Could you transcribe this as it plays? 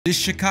This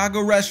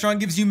Chicago restaurant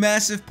gives you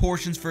massive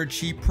portions for a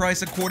cheap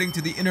price according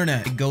to the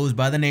internet. It goes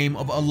by the name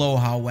of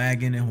Aloha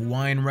Wagon, a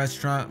Hawaiian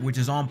restaurant, which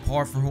is on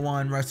par for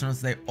Hawaiian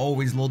restaurants. They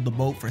always load the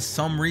boat. For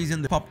some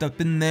reason, they popped up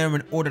in there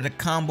and ordered a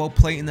combo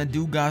plate, and the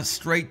dude got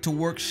straight to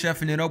work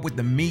chefing it up with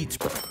the meats.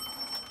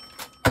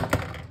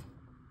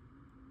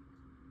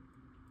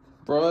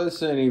 Bro,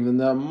 this ain't even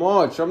that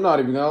much. I'm not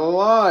even gonna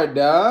lie,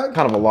 dog.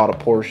 Kind of a lot of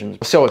portions.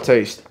 Let's see how it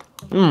tastes.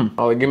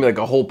 Oh, they give me like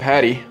a whole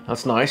patty.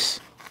 That's nice.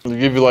 They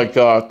give you like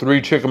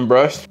 3 chicken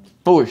breasts.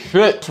 Holy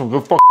shit, some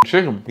good fucking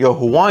chicken. Yo,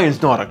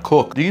 Hawaiians know how to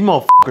cook. These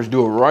motherfuckers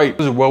do it right.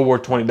 This is well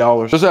worth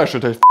 $20. This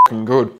actually tastes fucking good.